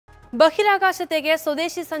ബഹിരാകാശത്തേക്ക്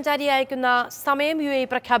സ്വദേശി സഞ്ചാരി അയക്കുന്ന സമയം UAE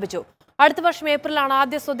പ്രഖ്യാപിച്ചു. അടുത്ത വർഷം ഏപ്രിലാണ്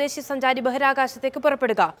ആദ്യ സ്വദേശി സഞ്ചാരി ബഹിരാകാശത്തേക്ക്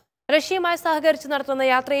പുറപ്പെടുക. റഷ്യയുമായി സഹകരിച്ച് നടത്തുന്ന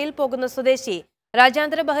യാത്രയിൽ പോകുന്ന സ്വദേശി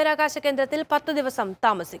രാജ്യാന്തര ബഹിരാകാശ കേന്ദ്രത്തിൽ 10 ദിവസം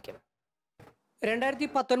താമസിക്കും.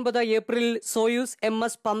 2019 ഏപ്രിലിൽ സോയൂസ്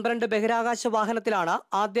MS-12 ബഹിരാകാശ വാഹനത്തിലാണ്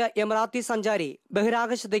ആദ്യ എമിറാത്തി സഞ്ചാരി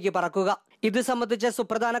ബഹിരാകാശത്തേക്ക് പറക്കുക. ഇത് സംബന്ധിച്ച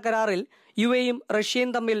സുപ്രധാന കരാറിൽ UAEയും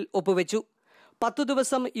റഷ്യയും തമ്മിൽ ഒപ്പുവെച്ചു. 10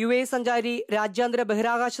 ദിവസം UAE സഞ്ചാരി രാജ്യാന്തര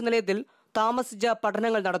ബഹിരാകാശ നിലയത്തിൽ താമസിച്ച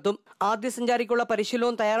പഠനങ്ങൾ നടത്തും. ആദ്യ സഞ്ചാരിക്കുള്ള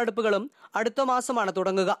പരിശീലനവും തയ്യാറെടുപ്പുകളും അടുത്ത മാസമാണ്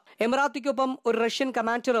തുടങ്ങുക. എമിറാത്തിക്കൊപ്പം ഒരു റഷ്യൻ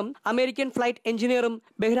കമാൻഡറും അമേരിക്കൻ ഫ്ലൈറ്റ് എഞ്ചിനീയറും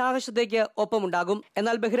ബഹിരാകാശത്തേക്ക് ഒപ്പമുണ്ടാകും.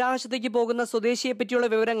 എന്നാൽ ബഹിരാകാശത്തേക്ക് പോകുന്ന സ്വദേശിയെ പറ്റിയുള്ള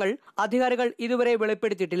വിവരങ്ങൾ അധികാരികൾ ഇതുവരെ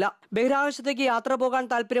വെളിപ്പെടുത്തിയിട്ടില്ല. ബഹിരാകാശത്തേക്ക് യാത്ര പോകാൻ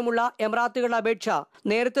താല്പര്യമുള്ള എമിറാത്തുകളുടെ അപേക്ഷ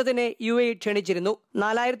നേരത്തെ തന്നെ UAE ക്ഷണിച്ചിരുന്നു.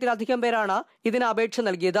 4000-ലധികം പേരാണ് ഇതിന് അപേക്ഷ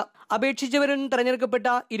നൽകിയത്. അപേക്ഷിച്ചവരിൽ നിന്ന് തെരഞ്ഞെടുക്കപ്പെട്ട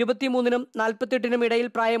 23-നും 48-നും ഇടയിൽ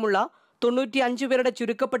പ്രായമുള്ള 95 പേരുടെ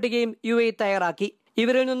ചുരുക്കപ്പട്ടികയും UAE തയ്യാറാക്കി.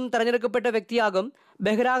 ഇവരിൽ നിന്നും തെരഞ്ഞെടുക്കപ്പെട്ട വ്യക്തിയാകും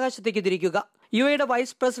ബഹിരാകാശത്തേക്ക് തിരിക്കുക. UAEയുടെ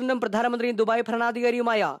വൈസ് പ്രസിഡന്റും പ്രധാനമന്ത്രിയും Dubai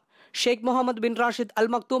ഭരണാധികാരിയുമായ Sheikh Muhammad bin Rashid അൽ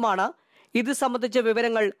മക്തൂമാണ് ഇത് സംബന്ധിച്ച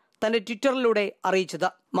വിവരങ്ങൾ തന്റെ ട്വിറ്ററിലൂടെ അറിയിച്ചത്.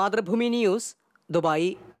 Mathrubhumi news,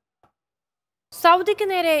 Dubai. സൗദിക്ക്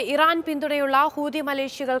നേരെ ഇറാൻ പിന്തുണയുള്ള ഹൂതി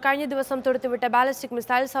മലേഷ്യകൾ കഴിഞ്ഞ ദിവസം തൊടുത്തുവിട്ട ബാലിസ്റ്റിക്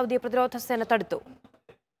മിസൈൽ സൗദി പ്രതിരോധ സേന തടുത്തു.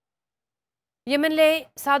 യമനിലെ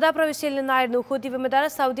സാദാ പ്രവിശ്യയിൽ നിന്നായിരുന്നു ഹൂതി വിമതർ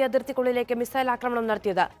സൗദി അതിർത്തിക്കുള്ളിലേക്ക് മിസൈൽ ആക്രമണം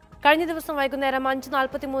നടത്തിയത്. കഴിഞ്ഞ ദിവസം വൈകുന്നേരം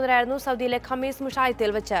 5:43 സൗദിയിലെ ഖമീസ്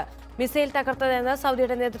മുഷായത്തിൽ വെച്ച് മിസൈൽ തകർത്തതെന്ന്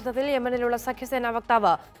സൗദിയുടെ നേതൃത്വത്തിൽ യമനിലുള്ള സഖ്യസേനാ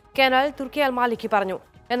വക്താവ് കേണൽ തുർക്കി അൽ മാലിക്കി പറഞ്ഞു.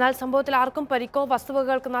 എന്നാൽ സംഭവത്തിൽ ആർക്കും പരിക്കോ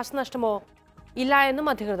വസ്തുവകകൾക്ക് നാശനഷ്ടമോ ഇല്ല എന്നും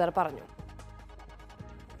അധികൃതർ പറഞ്ഞു.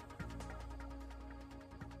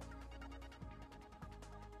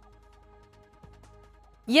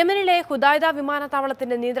 യമനിലെ ഹുദൈദ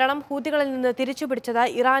വിമാനത്താവളത്തിന്റെ നിയന്ത്രണം ഹൂതികളിൽ നിന്ന് തിരിച്ചുപിടിച്ചത്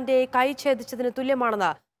ഇറാന്റെ കൈ ഛേദിച്ചതിന്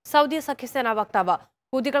തുല്യമാണെന്ന് സൗദി സഖ്യസേനാ വക്താവ്.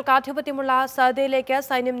 ഹൂതികൾക്ക് ആധിപത്യമുള്ള സഅദയിലേക്ക്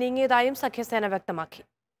സൈന്യം നീങ്ങിയതായും സഖ്യസേന വ്യക്തമാക്കി.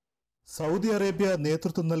 സൗദി അറേബ്യ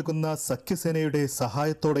നേതൃത്വം നൽകുന്ന സഖ്യസേനയുടെ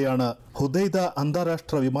സഹായത്തോടെയാണ് ഹുദൈദ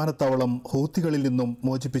അന്താരാഷ്ട്ര വിമാനത്താവളം ഹൂതികളിൽ നിന്നും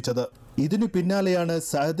മോചിപ്പിച്ചത്. ഇതിനു പിന്നാലെയാണ്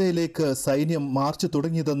സഅദയിലേക്ക് സൈന്യം മാർച്ച്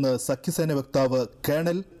തുടങ്ങിയതെന്ന് സഖ്യസേന വക്താവ്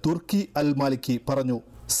കേണൽ തുർക്കി അൽ മാലിക്കി പറഞ്ഞു.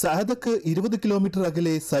 സഅദക്ക് 20 കിലോമീറ്റർ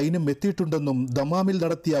അകലെ സൈന്യം എത്തിയിട്ടുണ്ടെന്നും ദമാമിൽ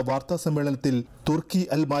നടത്തിയ വാർത്താ സമ്മേളനത്തിൽ തുർക്കി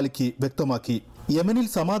അൽ മാലിക്കി വ്യക്തമാക്കി. യമനിൽ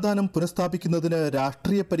സമാധാനം പുനഃസ്ഥാപിക്കുന്നതിന്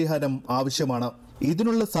രാഷ്ട്രീയ പരിഹാരം ആവശ്യമാണ്.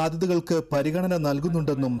 ഇതിനുള്ള സാധ്യതകൾക്ക് പരിഗണന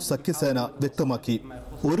നൽകുന്നുണ്ടെന്നും സഖ്യസേന വ്യക്തമാക്കി.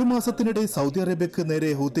 ഒരു മാസത്തിനിടെ സൗദി അറേബ്യക്ക്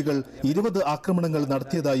നേരെ ഹൂതികൾ 20 ആക്രമണങ്ങൾ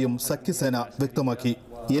നടത്തിയതായും സഖ്യസേന വ്യക്തമാക്കി.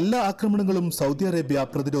 എല്ലാ ആക്രമണങ്ങളും സൗദി അറേബ്യ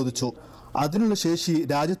പ്രതിരോധിച്ചു. അതിനുള്ള ശേഷി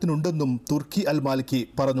രാജ്യത്തിനുണ്ടെന്നും തുർക്കി അൽ മാലിക്കി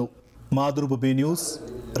പറഞ്ഞു. Mathrubhumi news,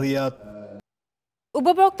 Riyadh.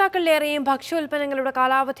 ഉപഭോക്താക്കളിലേറെയും ഭക്ഷ്യോൽപ്പന്നങ്ങളുടെ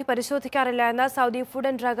കാലാവധി പരിശോധിക്കാറില്ല എന്ന സൗദി ഫുഡ്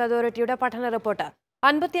ആൻഡ് ഡ്രഗ് അതോറിറ്റിയുടെ പഠന റിപ്പോർട്ട്.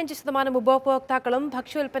 55% ഉപഭോക്താക്കളും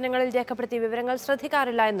ഭക്ഷ്യോൽപ്പന്നങ്ങളിൽ രേഖപ്പെടുത്തിയ വിവരങ്ങൾ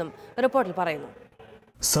ശ്രദ്ധിക്കാറില്ല എന്നും റിപ്പോർട്ടിൽ പറയുന്നു.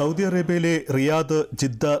 സൗദി അറേബ്യയിലെ Riyadh,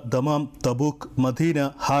 Jeddah, Dammam, Tabuk, Medina,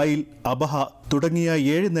 ഹായിൽ, Abha തുടങ്ങിയ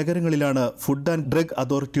 7 നഗരങ്ങളിലാണ് ഫുഡ് ആൻഡ് ഡ്രഗ്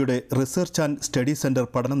അതോറിറ്റിയുടെ റിസർച്ച് ആൻഡ് സ്റ്റഡി സെന്റർ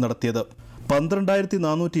പഠനം നടത്തിയത്.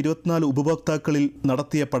 12,424 ഉപഭോക്താക്കളിൽ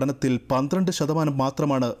നടത്തിയ പഠനത്തിൽ 12%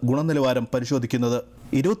 മാത്രമാണ് ഗുണനിലവാരം പരിശോധിക്കുന്നത്.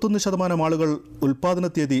 21% ആളുകൾ ഉൽപാദന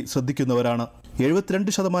തീയതി ശ്രദ്ധിക്കുന്നവരാണ്.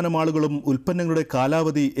 72% ആളുകളും ഉൽപ്പന്നങ്ങളുടെ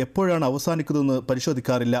കാലാവധി എപ്പോഴാണ് അവസാനിക്കുന്നതെന്ന്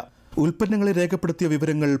പരിശോധിക്കാറില്ല. ഉൽപ്പന്നങ്ങളെ രേഖപ്പെടുത്തിയ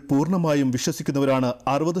വിവരങ്ങൾ പൂർണ്ണമായും വിശ്വസിക്കുന്നവരാണ്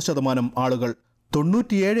 60% ആളുകൾ.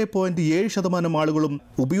 97.7% ആളുകളും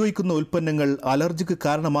ഉപയോഗിക്കുന്ന ഉൽപ്പന്നങ്ങൾ അലർജിക്ക്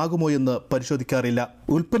കാരണമാകുമോ എന്ന് പരിശോധിക്കാറില്ല.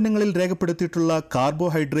 ഉൽപ്പന്നങ്ങളിൽ രേഖപ്പെടുത്തിയിട്ടുള്ള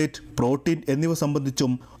കാർബോഹൈഡ്രേറ്റ്, പ്രോട്ടീൻ എന്നിവ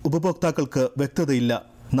സംബന്ധിച്ചും ഉപഭോക്താക്കൾക്ക് വ്യക്തതയില്ല.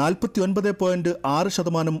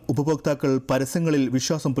 49.6% ഉപഭോക്താക്കൾ പരസ്യങ്ങളിൽ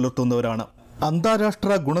വിശ്വാസം പുലർത്തുന്നവരാണ്.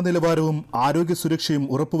 അന്താരാഷ്ട്ര ഗുണനിലവാരവും ആരോഗ്യ സുരക്ഷയും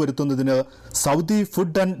ഉറപ്പുവരുത്തുന്നതിന് സൗദി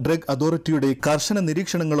ഫുഡ് ആൻഡ് ഡ്രഗ് അതോറിറ്റിയുടെ കർശന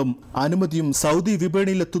നിരീക്ഷണങ്ങളും അനുമതിയും സൗദി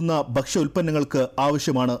വിപണിയിലെത്തുന്ന ഭക്ഷ്യ ഉൽപ്പന്നങ്ങൾക്ക്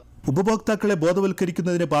ആവശ്യമാണ്. ഉപഭോക്താക്കളെ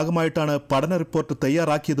ബോധവൽക്കരിക്കുന്നതിന്റെ ഭാഗമായിട്ടാണ് പഠന റിപ്പോർട്ട്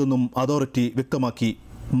തയ്യാറാക്കിയതെന്നും അതോറിറ്റി വ്യക്തമാക്കി.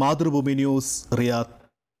 Mathrubhumi news, Riyadh.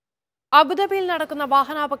 അബുദാബിയിൽ നടക്കുന്ന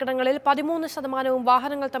വാഹനാപകടങ്ങളിൽ 13%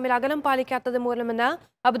 വാഹനങ്ങൾ തമ്മിൽ അകലം പാലിക്കാത്തത് മൂലമെന്ന്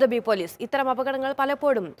അബുദാബി പോലീസ്. ഇത്തരം അപകടങ്ങൾ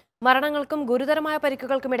പലപ്പോഴും മരണങ്ങൾക്കും ഗുരുതരമായ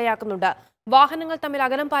പരിക്കുകൾക്കും ഇടയാക്കുന്നുണ്ട്. വാഹനങ്ങൾ തമ്മിൽ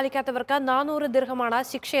അകലം പാലിക്കാത്തവർക്ക് 400 ദിർഹമാണ്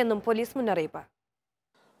ശിക്ഷയെന്നും പോലീസ് മുന്നറിയിപ്പ്.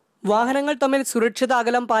 വാഹനങ്ങൾ തമ്മിൽ സുരക്ഷിത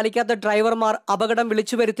അകലം പാലിക്കാത്ത ഡ്രൈവർമാർ അപകടം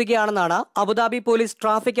വിളിച്ചു വരുത്തുകയാണെന്നാണ് Abu Dhabi police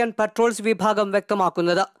traffic and petrols വിഭാഗം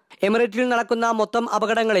വ്യക്തമാക്കുന്നത്. എമിറേറ്റിൽ നടക്കുന്ന മൊത്തം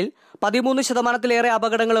അപകടങ്ങളിൽ 13%-ലേറെ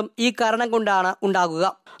അപകടങ്ങളും ഈ കാരണം കൊണ്ടാണ് ഉണ്ടാകുക.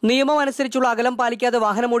 നിയമം അനുസരിച്ചുള്ള അകലം പാലിക്കാതെ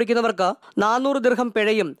വാഹനമോടിക്കുന്നവർക്ക് 400 ദിർഹം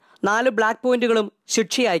പിഴയും 4 ബ്ലാക്ക് പോയിന്റുകളും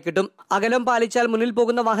ശിക്ഷയായി കിട്ടും. അകലം പാലിച്ചാൽ മുന്നിൽ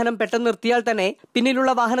പോകുന്ന വാഹനം പെട്ടെന്ന് നിർത്തിയാൽ തന്നെ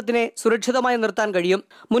പിന്നിലുള്ള വാഹനത്തിനെ സുരക്ഷിതമായി നിർത്താൻ കഴിയും.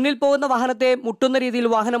 മുന്നിൽ പോകുന്ന വാഹനത്തെ മുട്ടുന്ന രീതിയിൽ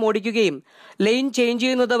വാഹനം ഓടിക്കുകയും ലൈൻ ചേഞ്ച്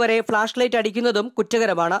ചെയ്യുന്നതുവരെ ഫ്ലാഷ് ലൈറ്റ് അടിക്കുന്നതും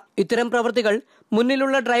കുറ്റകരമാണ്. ഇത്തരം പ്രവൃത്തികൾ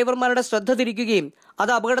മുന്നിലുള്ള ഡ്രൈവർമാരുടെ ശ്രദ്ധ തിരിക്കുകയും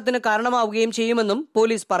അത് അപകടത്തിന് കാരണമാവുകയും ചെയ്യുമെന്നും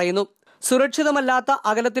പോലീസ് പറയുന്നു. സുരക്ഷിതമല്ലാത്ത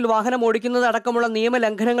അകലത്തിൽ വാഹനം ഓടിക്കുന്നതടക്കമുള്ള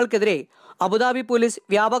നിയമലംഘനങ്ങൾക്കെതിരെ അബുദാബി പോലീസ്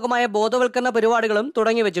വ്യാപകമായ ബോധവൽക്കരണ പരിപാടികളും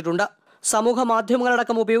തുടങ്ങിവെച്ചിട്ടുണ്ട്. സമൂഹ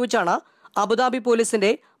മാധ്യമങ്ങളടക്കം ഉപയോഗിച്ചാണ് അബുദാബി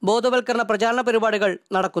പോലീസിന്റെ ബോധവൽക്കരണ പ്രചാരണ പരിപാടികൾ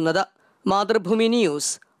നടക്കുന്നത്. Mathrubhumi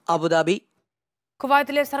news, Abu Dhabi.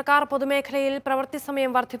 കുവൈത്തിലെ സർക്കാർ പൊതുമേഖലയിൽ പ്രവൃത്തി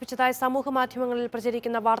സമയം വർദ്ധിപ്പിച്ചതായി സമൂഹ മാധ്യമങ്ങളിൽ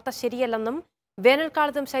പ്രചരിക്കുന്ന വാർത്ത ശരിയല്ലെന്നും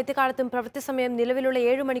വേനൽക്കാലത്തും ശൈത്യകാലത്തും പ്രവൃത്തി സമയം നിലവിലുള്ള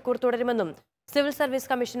 7 മണിക്കൂർ തുടരുമെന്നും സിവിൽ സർവീസ്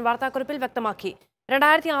കമ്മീഷൻ വാർത്താക്കുറിപ്പിൽ വ്യക്തമാക്കി.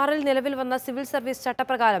 2006 നിലവിൽ വന്ന സിവിൽ സർവീസ്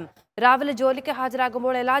ചട്ടപ്രകാരം രാവിലെ ജോലിക്ക്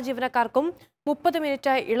ഹാജരാകുമ്പോൾ എല്ലാ ജീവനക്കാർക്കും 30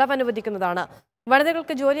 മിനിറ്റ് ഇളവ് അനുവദിക്കുന്നതാണ്.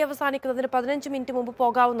 വനിതകൾക്ക് ജോലി അവസാനിക്കുന്നതിന് 15 മിനിറ്റ് മുമ്പ്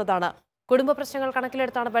പോകാവുന്നതാണ്. കുടുംബ പ്രശ്നങ്ങൾ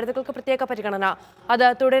കണക്കിലെടുത്താണ് വനിതകൾക്ക് പ്രത്യേക പരിഗണന. അത്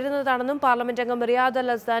തുടരുന്നതാണെന്നും പാർലമെന്റ് അംഗം Riyadh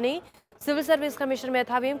Al അസ്ദാനി civil service commission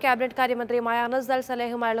മേധാവിയും ക്യാബിനറ്റ് കാര്യമന്ത്രിയുമായ അനസ് അൽ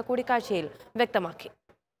സലേഹുമായുള്ള കൂടിക്കാഴ്ചയിൽ വ്യക്തമാക്കി.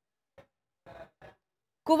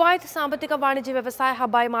 കുവൈത്ത് സാമ്പത്തിക വാണിജ്യ വ്യവസായ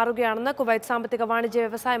ഹബ്ബായി മാറുകയാണെന്ന് കുവൈത്ത് സാമ്പത്തിക വാണിജ്യ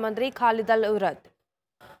വ്യവസായ മന്ത്രി ഖാലിദ് അൽ ഉറദ്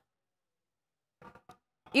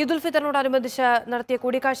ഈദുൽ ഫിത്തറിനോടനുബന്ധിച്ച് നടത്തിയ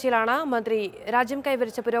കൂടിക്കാഴ്ചയിലാണ് മന്ത്രി രാജ്യം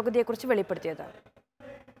കൈവരിച്ച പുരോഗതിയെക്കുറിച്ച് വെളിപ്പെടുത്തിയത്.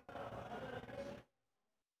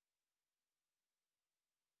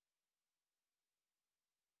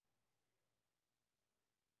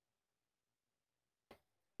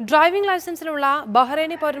 ഡ്രൈവിംഗ് ലൈസൻസിലുള്ള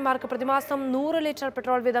ബഹ്റൈനി പൗരന്മാർക്ക് പ്രതിമാസം 100 ലിറ്റർ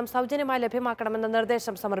പെട്രോൾ വീതം സൗജന്യമായി ലഭ്യമാക്കണമെന്ന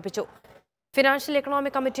നിർദ്ദേശം സമർപ്പിച്ചു. ഫിനാൻഷ്യൽ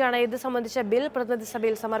എക്കണോമിക് കമ്മിറ്റിയാണ് ഇത് സംബന്ധിച്ച ബിൽ പ്രതിനിധി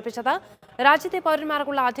സഭയിൽ സമർപ്പിച്ചത്. രാജ്യത്തെ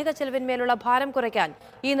പൗരന്മാർക്കുള്ള അധിക ചെലവിന്മേലുള്ള ഭാരം കുറയ്ക്കാൻ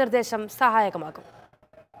ഈ നിർദ്ദേശം സഹായകമാകും.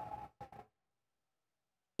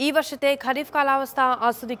 ഈ വർഷത്തെ ഖരീഫ് കാലാവസ്ഥ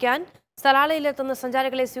ആസ്വദിക്കാൻ സലാലയിലെത്തുന്ന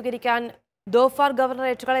സഞ്ചാരികളെ സ്വീകരിക്കാൻ ദോഫാർ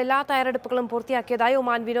ഗവർണറേറ്റുകൾ എല്ലാ തയ്യാറെടുപ്പുകളും പൂർത്തിയാക്കിയതായി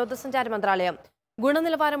ഒമാൻ വിനോദസഞ്ചാര മന്ത്രാലയം.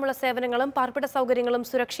 ഗുണനിലവാരമുള്ള സേവനങ്ങളും പാർപ്പിട സൗകര്യങ്ങളും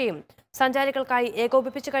സുരക്ഷയും സഞ്ചാരികൾക്കായി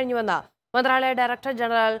ഏകോപിപ്പിച്ചു കഴിഞ്ഞുവെന്ന് മന്ത്രാലയ ഡയറക്ടർ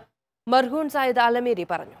ജനറൽ മർഹൂൻ സായിദ് അലമീരി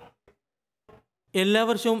പറഞ്ഞു. എല്ലാ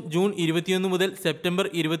വർഷവും ജൂൺ 21 മുതൽ സെപ്റ്റംബർ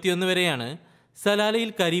 21 വരെയാണ് സലാലയിൽ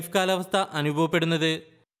ഖരീഫ് കാലാവസ്ഥ അനുഭവപ്പെടുന്നത്.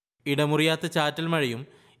 ഇടമുറിയാത്ത ചാറ്റൽ മഴയും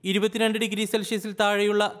 22 ഡിഗ്രി സെൽഷ്യസിൽ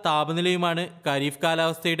താഴെയുള്ള താപനിലയുമാണ് ഖരീഫ്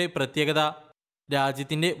കാലാവസ്ഥയുടെ പ്രത്യേകത.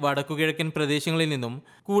 രാജ്യത്തിന്റെ വടക്കുകിഴക്കൻ പ്രദേശങ്ങളിൽ നിന്നും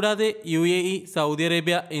കൂടാതെ UAE, സൗദി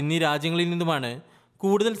അറേബ്യ എന്നീ രാജ്യങ്ങളിൽ നിന്നുമാണ്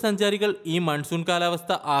കൂടുതൽ സഞ്ചാരികൾ ഈ മൺസൂൺ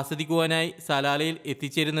കാലാവസ്ഥ ആസ്വദിക്കുവാനായി സലാലയിൽ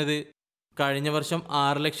എത്തിച്ചേരുന്നത്. കഴിഞ്ഞ വർഷം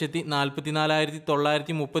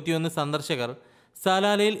 6,44,931 സന്ദർശകർ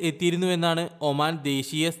സലാലയിൽ എത്തിയിരുന്നുവെന്നാണ് ഒമാൻ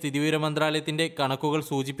ദേശീയ സ്ഥിതിവിവര മന്ത്രാലയത്തിന്റെ കണക്കുകൾ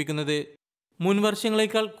സൂചിപ്പിക്കുന്നത്. മുൻ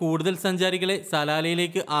വർഷങ്ങളേക്കാൾ കൂടുതൽ സഞ്ചാരികളെ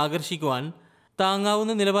സലാലയിലേക്ക് ആകർഷിക്കുവാൻ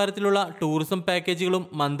താങ്ങാവുന്ന നിലവാരത്തിലുള്ള ടൂറിസം പാക്കേജുകളും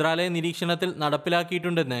മന്ത്രാലയ നിരീക്ഷണത്തിൽ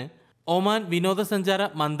നടപ്പിലാക്കിയിട്ടുണ്ടെന്ന് ഒമാൻ വിനോദസഞ്ചാര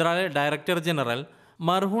മന്ത്രാലയ ഡയറക്ടർ ജനറൽ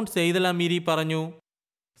മർഹൂൻ സെയ്ദ് അൽ അമീരി പറഞ്ഞു.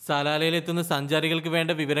 സലാലയിലെത്തുന്ന സഞ്ചാരികൾക്ക്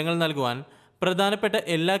വേണ്ട വിവരങ്ങൾ നൽകുവാൻ പ്രധാനപ്പെട്ട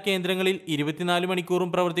എല്ലാ കേന്ദ്രങ്ങളിൽ 24 മണിക്കൂറും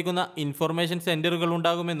പ്രവർത്തിക്കുന്ന ഇൻഫർമേഷൻ സെന്ററുകൾ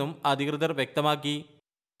ഉണ്ടാകുമെന്നും അധികൃതർ വ്യക്തമാക്കി.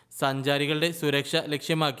 സഞ്ചാരികളുടെ സുരക്ഷ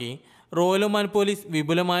ലക്ഷ്യമാക്കി റോയൽ ഒമാൻ പോലീസ്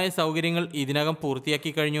വിപുലമായ സൗകര്യങ്ങൾ ഇതിനകം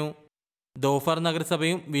പൂർത്തിയാക്കി കഴിഞ്ഞു. ദോഫാർ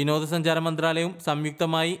നഗരസഭയും വിനോദസഞ്ചാര മന്ത്രാലയവും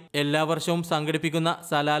സംയുക്തമായി എല്ലാ വർഷവും സംഘടിപ്പിക്കുന്ന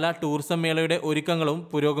സലാല ടൂറിസം മേളയുടെ ഒരുക്കങ്ങളും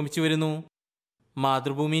പുരോഗമിച്ചു വരുന്നു.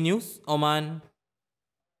 Mathrubhumi news, Oman.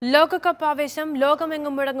 ലോകകപ്പ് ആവേശം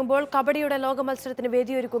ലോകമെങ്ങും മുഴങ്ങുമ്പോൾ കബഡിയുടെ ലോക മത്സരത്തിന്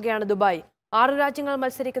വേദിയൊരുക്കുകയാണ് ദുബായ്. 6 രാജ്യങ്ങൾ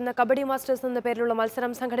മത്സരിക്കുന്ന കബഡി മാസ്റ്റേഴ്സ് എന്ന പേരിലുള്ള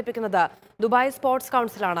മത്സരം സംഘടിപ്പിക്കുന്നത് ദുബായ് സ്പോർട്സ്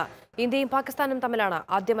കൗൺസിലാണ്. ഇന്ത്യയും പാകിസ്ഥാനും തമ്മിലാണ്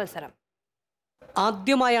ആദ്യ മത്സരം.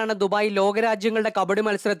 ആദ്യമായാണ് ദുബായ് ലോകരാജ്യങ്ങളുടെ കബഡി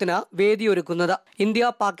മത്സരത്തിന് വേദിയൊരുക്കുന്നത്. India,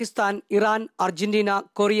 Pakistan, Iran, Argentina,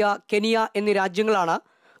 Korea, Kenya എന്നീ രാജ്യങ്ങളാണ്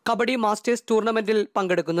കബഡി മാസ്റ്റേഴ്സ് ടൂർണമെന്റിൽ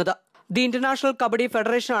പങ്കെടുക്കുന്നത്. The international kabaddi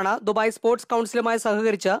ഫെഡറേഷനാണ് Dubai sports കൗൺസിലുമായി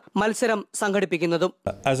സഹകരിച്ച് മത്സരം സംഘടിപ്പിക്കുന്നതും.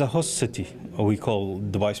 As a host city, we call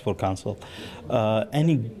Dubai Sport Council.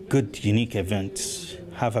 Any good, unique events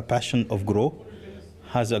have a passion of grow,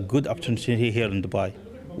 has a good opportunity here in Dubai.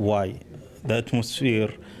 Why? The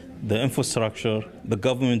atmosphere, the infrastructure, the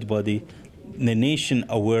government body, the nation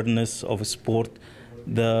awareness of sport,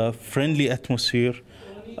 the friendly atmosphere,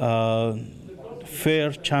 fair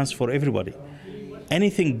chance for everybody.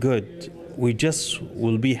 Anything good, we just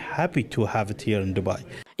will be happy to have it here in Dubai.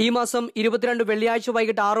 ഈ മാസം 22 വെള്ളിയാഴ്ച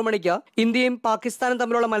വൈകിട്ട് 6 മണിക്ക് ഇന്ത്യയും പാകിസ്ഥാനും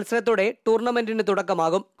തമ്മിലുള്ള മത്സരത്തോടെ ടൂർണമെന്റിന്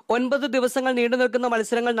തുടക്കമാകും. 9 ദിവസങ്ങൾ നീണ്ടു നിൽക്കുന്ന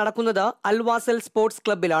മത്സരങ്ങൾ നടക്കുന്നത് അൽവാസൽ സ്പോർട്സ്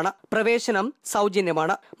ക്ലബ്ബിലാണ്. പ്രവേശനം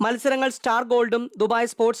സൗജന്യമാണ്. മത്സരങ്ങൾ സ്റ്റാർ ഗോൾഡും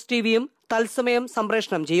ദുബായ് സ്പോർട്സ് ടിവിയും തത്സമയം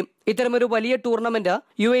സംപ്രേഷണം ചെയ്യും. ഇത്തരമൊരു വലിയ ടൂർണമെന്റ്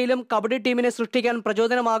UAEയിലും കബഡി ടീമിനെ സൃഷ്ടിക്കാൻ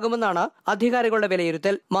പ്രചോദനമാകുമെന്നാണ് അധികാരികളുടെ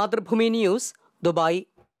വിലയിരുത്തൽ. Mathrubhumi news, Dubai.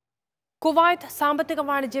 കുവൈത്ത് സാമ്പത്തിക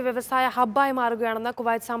വാണിജ്യ വ്യവസായ ഹബ്ബായി മാറുകയാണെന്ന്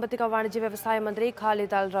കുവൈത്ത് സാമ്പത്തിക വാണിജ്യ വ്യവസായ മന്ത്രി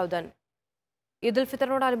ഖാലിദ് അൽ റൗദൻ. ഈദുൽ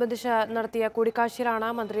ഫിത്തറിനോടനുബന്ധിച്ച് നടത്തിയ കൂടിക്കാഴ്ചയിലാണ്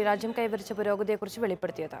മന്ത്രി രാജ്യം കൈവരിച്ച പുരോഗതിയെക്കുറിച്ച്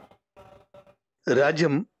വെളിപ്പെടുത്തിയത്.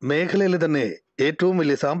 രാജ്യം മേഖലയിലെ തന്നെ ഏറ്റവും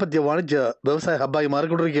വലിയ സാമ്പത്തിക വാണിജ്യ വ്യവസായ ഹബ്ബായി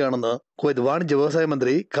മാറിക്കൊണ്ടിരിക്കുകയാണെന്ന് കുവൈത്ത് വാണിജ്യ വ്യവസായ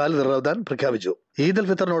മന്ത്രി ഖാലിദ് റൗദാൻ പ്രഖ്യാപിച്ചു. ഈദുൽ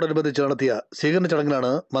ഫിത്തറിനോടനുബന്ധിച്ച് നടത്തിയ സ്വീകരണ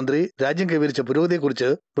ചടങ്ങിലാണ് മന്ത്രി രാജ്യം കൈവരിച്ച പുരോഗതിയെക്കുറിച്ച്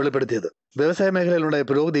വെളിപ്പെടുത്തിയത്. വ്യവസായ മേഖലയിലുണ്ടായ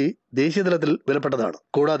പുരോഗതി ദേശീയതലത്തിൽ വിലപ്പെട്ടതാണ്.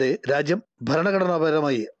 കൂടാതെ രാജ്യം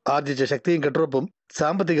ഭരണഘടനാപരമായി ആർജിച്ച ശക്തിയും കെട്ടുറപ്പും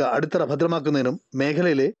സാമ്പത്തിക അടിത്തറ ഭദ്രമാക്കുന്നതിനും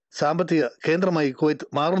മേഖലയിലെ സാമ്പത്തിക കേന്ദ്രമായി കുവൈത്ത്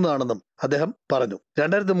മാറുന്നതാണെന്നും അദ്ദേഹം പറഞ്ഞു.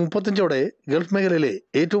 2035 ഗൾഫ് മേഖലയിലെ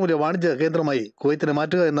ഏറ്റവും വലിയ വാണിജ്യ കേന്ദ്രമായി കുവൈത്തിനെ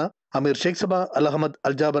മാറ്റുക എന്ന അമീർ ഷെയ്ഖ് സബ അൽ അഹമ്മദ്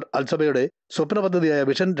അൽ ജാബർ അൽ സബയുടെ സ്വപ്ന പദ്ധതിയായ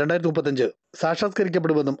വിഷൻ 2035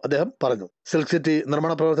 സാക്ഷാത്കരിക്കപ്പെടുമെന്നും അദ്ദേഹം പറഞ്ഞു. സിൽക്ക് സിറ്റി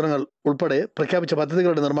നിർമ്മാണ പ്രവർത്തനങ്ങൾ ഉൾപ്പെടെ പ്രഖ്യാപിച്ച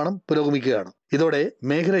പദ്ധതികളുടെ നിർമ്മാണം പുരോഗമിക്കുകയാണ്. ഇതോടെ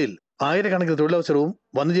മേഖലയിൽ ആയിരക്കണക്കിന് തൊഴിലവസരവും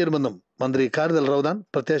വന്നുചേരുമെന്നും മന്ത്രി ഖാലിദ് അൽ റൗദാൻ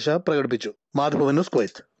പ്രത്യാശ പ്രകടിപ്പിച്ചു. Mathrubhumi news,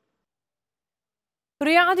 Kuwait.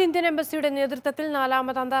 Riyadh Indian എംബസിയുടെ നേതൃത്വത്തിൽ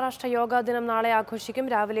 4ാമത് അന്താരാഷ്ട്ര യോഗാ ദിനം നാളെ ആഘോഷിക്കും.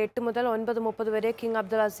 രാവിലെ 8 മുതൽ 9:30 വരെ കിങ്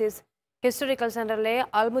അബ്ദുൽ അസീസ് ഹിസ്റ്റോറിക്കൽ സെന്ററിലെ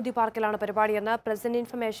അൽമുദി പാർക്കിലാണ് പരിപാടിയെന്ന് president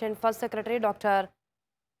information first secretary doctor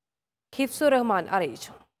ഹിഫ്സുർ Rahman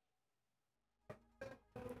അറിയിച്ചു.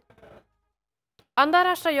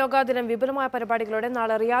 അന്താരാഷ്ട്ര യോഗാ ദിനം വിപുലമായ പരിപാടികളോടെ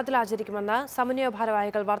നാളെ റിയാദിൽ ആചരിക്കുമെന്ന് സമന്വയ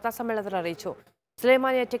ഭാരവാഹികൾ വാർത്താ സമ്മേളനത്തിൽ അറിയിച്ചു.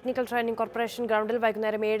 സുലൈമാനിയ ടെക്നിക്കൽ ട്രെയിനിംഗ് കോർപ്പറേഷൻ ഗ്രൗണ്ടിൽ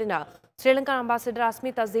വൈകുന്നേരം 7-ന് ശ്രീലങ്കൻ അംബാസിഡർ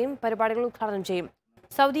അസ്മി തസീം പരിപാടികൾ ഉദ്ഘാടനം ചെയ്യും.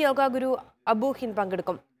 സൗദി യോഗ ഗുരു അബു ഹിന്ദ്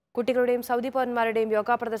പങ്കെടുക്കും. കുട്ടികളുടെയും സൗദി പൗരന്മാരുടെയും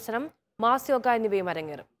യോഗാ പ്രദർശനം, മാസ് യോഗ എന്നിവയും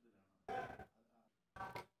അരങ്ങേറും.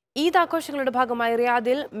 ഈദ് ആഘോഷങ്ങളുടെ ഭാഗമായി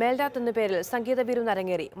റിയാദിൽ മേൽരാത്ത് എന്ന പേരിൽ സംഗീത വിരുന്ന്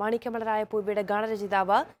അരങ്ങേറി. മാണിക്യമലരായ പൂവിയുടെ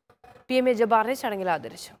ഗാനരചയിതാവ് PMA ജബ്ബാറിനെ ചടങ്ങിൽ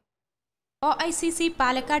ആദരിച്ചു. OICC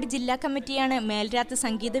പാലക്കാട് ജില്ലാ കമ്മിറ്റിയാണ് മേൽരാത്ത്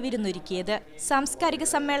സംഗീത വിരുന്നൊരുക്കിയത്. സാംസ്കാരിക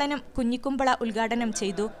സമ്മേളനം കുഞ്ഞിക്കുമ്പള ഉദ്ഘാടനം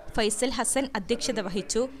ചെയ്തു. ഫൈസൽ ഹസൻ അധ്യക്ഷത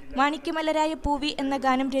വഹിച്ചു. മാണിക്യമലരായ പൂവി എന്ന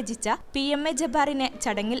ഗാനം രചിച്ച PMA ജബ്ബാറിനെ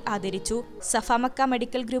ചടങ്ങിൽ ആദരിച്ചു. സഫാമക്ക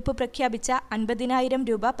മെഡിക്കൽ ഗ്രൂപ്പ് പ്രഖ്യാപിച്ച 50,000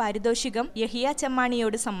 രൂപ പാരിതോഷികം യഹിയ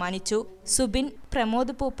ചെമ്മാണിയോട് സമ്മാനിച്ചു. സുബിൻ,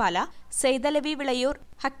 പ്രമോദ് പൂപ്പാല, സെയ്തലവി വിളയൂർ,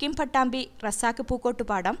 ഹക്കിം പട്ടാമ്പി, റസാഖ്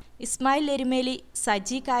പൂക്കോട്ടുപാടം, ഇസ്മായിൽ എരുമേലി,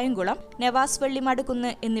 സജി കായംകുളം, നവാസ്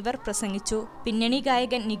വെള്ളിമാടുകുന്ന് എന്നിവർ പ്രസംഗിച്ചു. പിന്നണി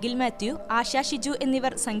ഗായകൻ നിഖിൽ മാത്യു, ആശാ ഷിജു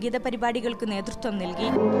എന്നിവർ സംഗീത പരിപാടികൾക്ക് നേതൃത്വം നൽകി.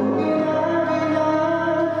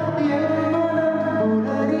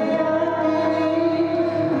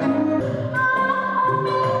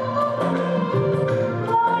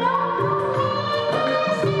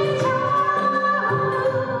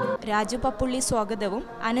 രാജു പപ്പുള്ളി സ്വാഗതവും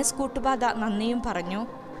അനസ് കൂട്ടുപാത നന്ദിയും പറഞ്ഞു.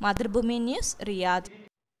 Mathrubhumi news, Riyadh.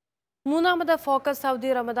 3ാമത് focus Saudi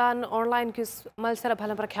Ramadan online quiz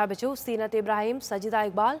മത്സരഫലം പ്രഖ്യാപിച്ചു. സീനത്ത് ഇബ്രാഹിം, സജിദ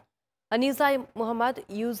ഇക്ബാൽ, അനീസായ് മുഹമ്മദ്,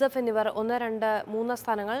 യൂസഫ് എന്നിവർ 1, 2, 3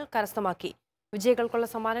 സ്ഥാനങ്ങൾ കരസ്ഥമാക്കി. വിജയികൾക്കുള്ള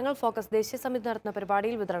സമ്മാനങ്ങൾ ഫോക്കസ് ദേശീയ സമിതി നടത്തുന്ന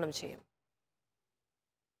പരിപാടിയിൽ വിതരണം ചെയ്യും.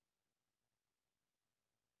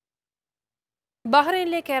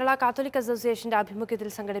 ബഹ്റൈനിലെ കേരള കാത്തോലിക് അസോസിയേഷന്റെ ആഭിമുഖ്യത്തിൽ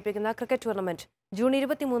സംഘടിപ്പിക്കുന്ന ക്രിക്കറ്റ് ടൂർണമെന്റ് ജൂൺ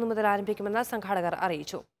 23 മുതൽ ആരംഭിക്കുമെന്ന് സംഘാടകർ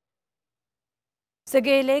അറിയിച്ചു.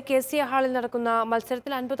 സെഗയിലെ KC ഹാളിൽ നടക്കുന്ന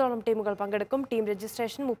മത്സരത്തിൽ 50ഓളം ടീമുകൾ പങ്കെടുക്കും. ടീം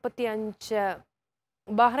രജിസ്ട്രേഷൻ 35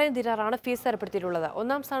 ബഹ്റൈൻ ദിനാറാണ് ഫീസ് ഏർപ്പെടുത്തിയിട്ടുള്ളത്.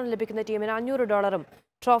 1ാം സ്ഥാനം ലഭിക്കുന്ന ടീമിന് $500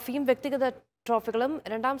 ട്രോഫിയും വ്യക്തിഗത ട്രോഫികളും,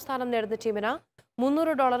 2ാം സ്ഥാനം നേടുന്ന ടീമിന്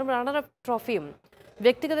 $300 റണ്ണറപ്പ് ട്രോഫിയും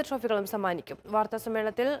വ്യക്തിഗത ട്രോഫികളും സമ്മാനിക്കും. വാർത്താ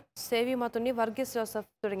സമ്മേളനത്തിൽ സേവി മാത്തുണ്ണി, വർഗീസ് ജോസഫ്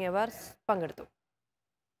തുടങ്ങിയവർ പങ്കെടുത്തു.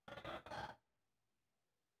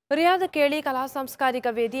 റിയാദ് കേളി കലാസാംസ്കാരിക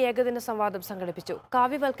വേദി ഏകദിന സംവാദം സംഘടിപ്പിച്ചു.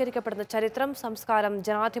 കാവ്യവൽക്കരിക്കപ്പെടുന്ന ചരിത്രം, സംസ്കാരം,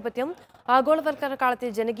 ജനാധിപത്യം, ആഗോളവൽക്കരണ കാലത്തെ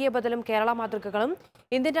ജനകീയ ബദലും കേരള മാതൃകകളും,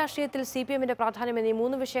 ഇന്ത്യൻ രാഷ്ട്രീയത്തിൽ CPMന്റെ പ്രാധാന്യം എന്നീ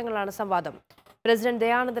 3 വിഷയങ്ങളാണ് സംവാദം. പ്രസിഡന്റ്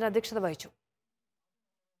ദയാനന്ദൻ അധ്യക്ഷത വഹിച്ചു.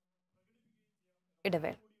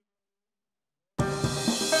 ഇടവേള.